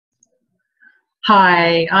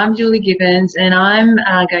Hi, I'm Julie Gibbons, and I'm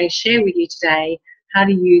going to share with you today how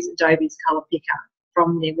to use Adobe's Color Picker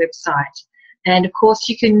from their website. And of course,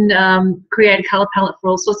 you can create a color palette for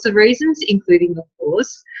all sorts of reasons, including, of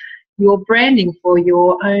course, your branding for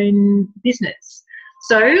your own business.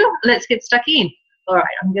 So let's get stuck in. All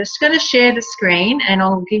right, I'm just going to share the screen, and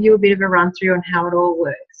I'll give you a bit of a run through on how it all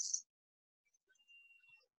works.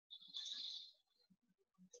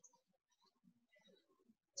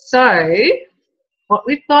 So what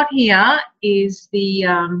we've got here is the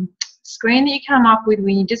screen that you come up with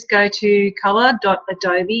when you just go to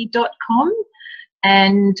color.adobe.com,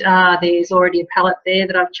 and there's already a palette there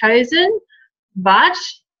that I've chosen. But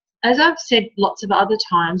as I've said lots of other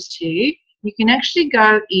times too, you can actually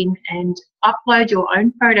go in and upload your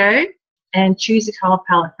own photo and choose a color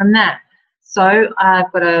palette from that. So I've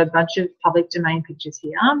got a bunch of public domain pictures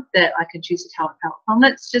here that I can choose a color palette from.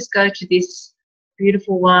 Let's just go to this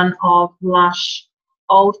beautiful one of lush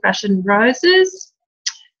old-fashioned roses,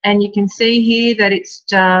 and you can see here that it's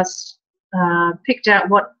just picked out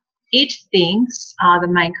what it thinks are the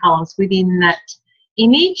main colours within that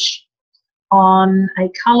image on a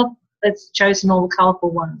colour. It's chosen all the colourful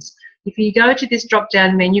ones. If you go to this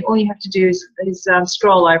drop-down menu, all you have to do is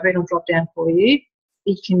scroll over it. It'll drop down for you.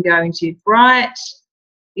 It can go into bright,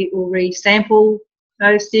 it will resample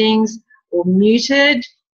those things, or muted,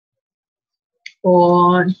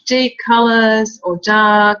 or deep colours, or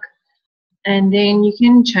dark, and then you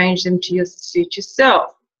can change them to suit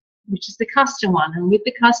yourself, which is the custom one. And with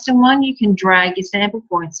the custom one, you can drag your sample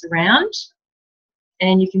points around,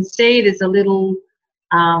 and you can see there's a little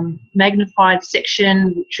magnified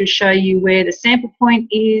section which will show you where the sample point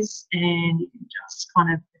is, and you can just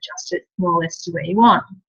kind of adjust it more or less to where you want.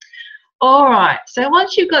 All right, so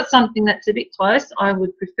once you've got something that's a bit close, I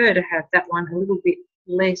would prefer to have that one a little bit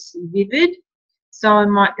less vivid. So I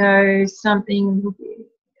might go something a little bit,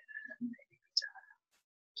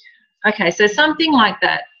 okay, so something like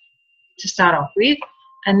that to start off with.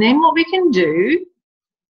 And then what we can do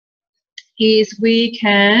is we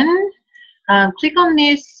can click on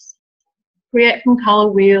this create from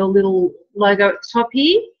color wheel little logo at the top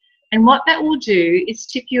here, and what that will do is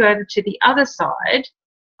tip you over to the other side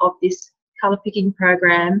of this color picking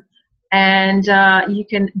program, and you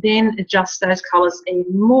can then adjust those colors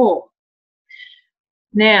even more.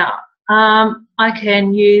 Now, I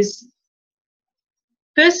can use,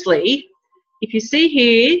 firstly, if you see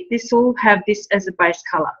here, this will have this as a base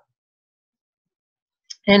color.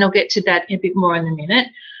 And I'll get to that a bit more in a minute.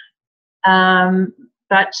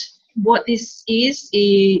 But what this is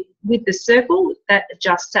with the circle, that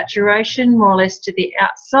adjusts saturation more or less to the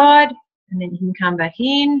outside, and then you can come back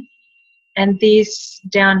in. And this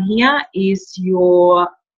down here is your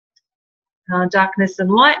darkness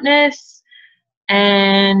and lightness,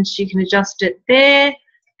 and you can adjust it there.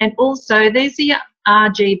 And also these are your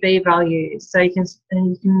RGB values, so you can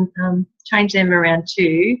change them around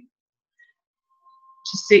too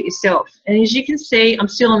to suit yourself. And as you can see, I'm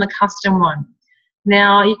still on the custom one.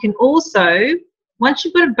 Now you can also, once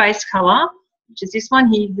you've got a base color, which is this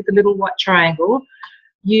one here with the little white triangle,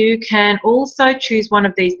 you can also choose one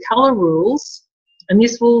of these color rules, and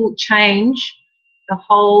this will change the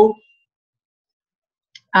whole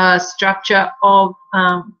structure of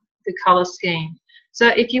the color scheme. So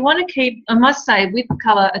if you want to keep, I must say, with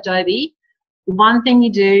Color Adobe, the one thing you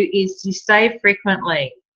do is you save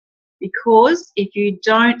frequently, because if you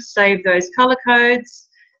don't save those color codes,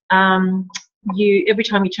 every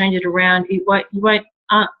time you change it around, you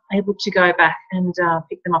aren't able to go back and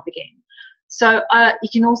pick them up again. So you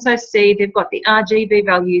can also see they've got the RGB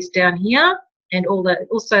values down here, and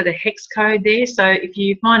also the hex code there. So if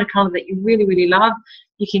you find a color that you really, really love,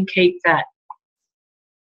 you can keep that.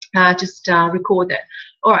 Just record that.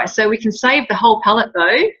 All right, so we can save the whole palette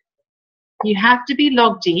though. You have to be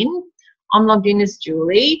logged in. I'm logged in as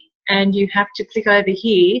Julie, and you have to click over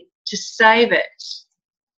here to save it.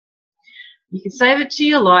 You can save it to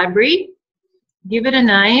your library, give it a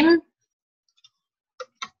name,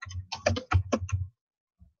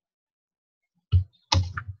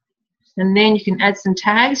 and then you can add some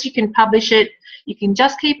tags. You can publish it. You can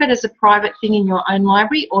just keep it as a private thing in your own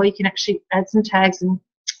library, or you can actually add some tags and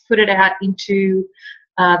put it out into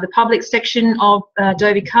the public section of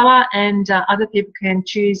Adobe Color, and other people can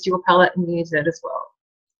choose your palette and use it as well.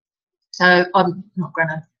 So I'm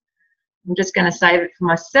just gonna save it for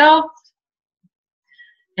myself,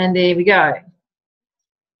 and there we go.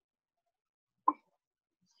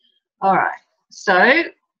 All right, so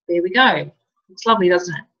there we go. It's lovely,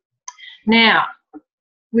 doesn't it? Now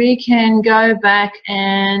we can go back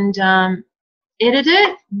and edit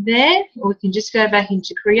it there, or we can just go back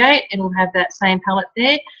into create and we'll have that same palette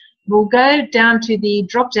there. We'll go down to the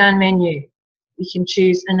drop down menu. We can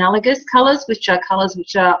choose analogous colors which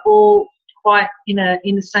are all quite in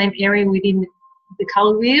the same area within the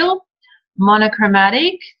color wheel.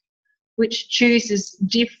 Monochromatic, which chooses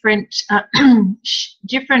different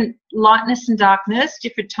different lightness and darkness,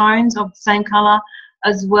 different tones of the same color,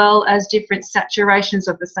 as well as different saturations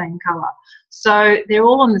of the same color. So they're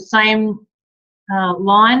all on the same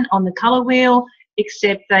line on the color wheel,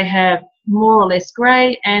 except they have more or less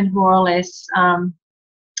gray and more or less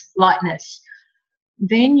lightness.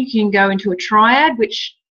 Then you can go into a triad,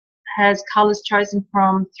 which has colors chosen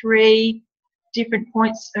from 3 different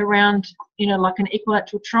points around, like an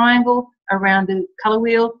equilateral triangle around the color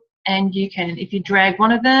wheel, and you can, if you drag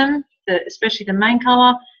one of them, especially the main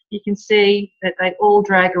color, you can see that they all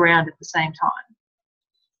drag around at the same time.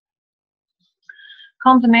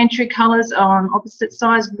 Complementary colors are on opposite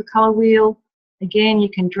sides of the color wheel. Again, you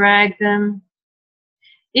can drag them.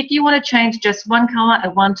 If you want to change just one color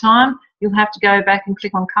at one time, you'll have to go back and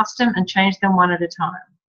click on custom and change them one at a time.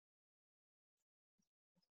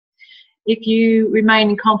 If you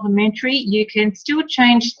remain in complementary, you can still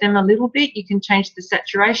change them a little bit. You can change the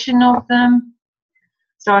saturation of them.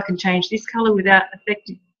 So I can change this color without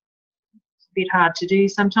affecting. It's a bit hard to do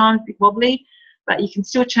sometimes, a bit wobbly, but you can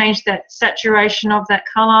still change that saturation of that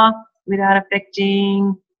color without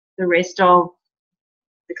affecting the rest of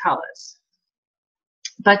the colors.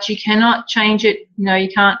 But you cannot change it, you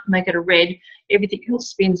can't make it a red. Everything else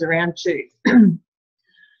spins around too.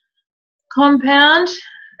 Compound,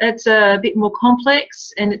 it's a bit more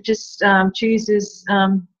complex, and it just chooses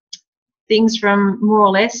things from more or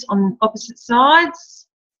less on opposite sides.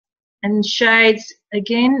 And shades,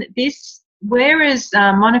 again, whereas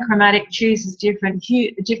monochromatic chooses different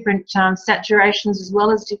saturations as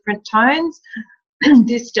well as different tones,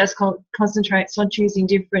 this just concentrates on choosing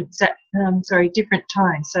different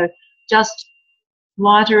tones. So just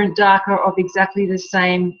lighter and darker of exactly the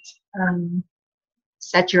same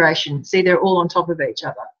saturation. See, they're all on top of each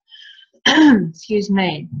other. Excuse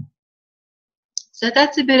me. So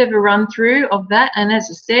that's a bit of a run through of that. And as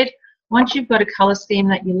I said, once you've got a color scheme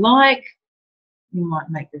that you like, you might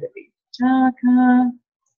make it a bit darker.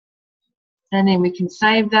 And then we can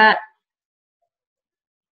save that.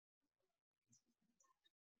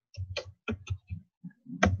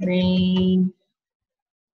 Green.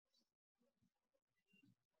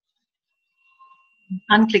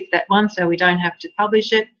 Unclick that one so we don't have to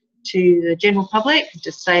publish it to the general public.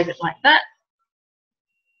 Just save it like that.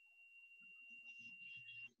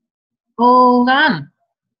 All done.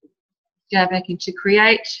 Go back into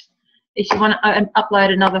create. If you want to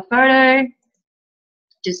upload another photo,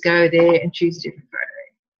 just go there and choose a different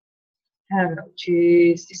photo. I'll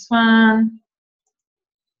choose this one.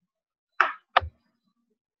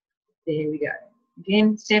 There we go.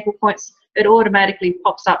 Again, sample points. It automatically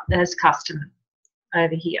pops up as custom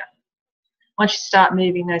over here once you start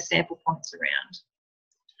moving those sample points around.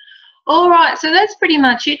 All right, so that's pretty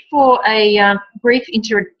much it for a brief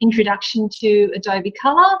introduction to Adobe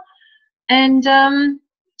Color, and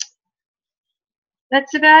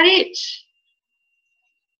that's about it.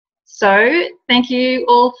 So thank you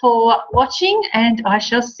all for watching, and I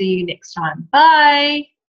shall see you next time. Bye.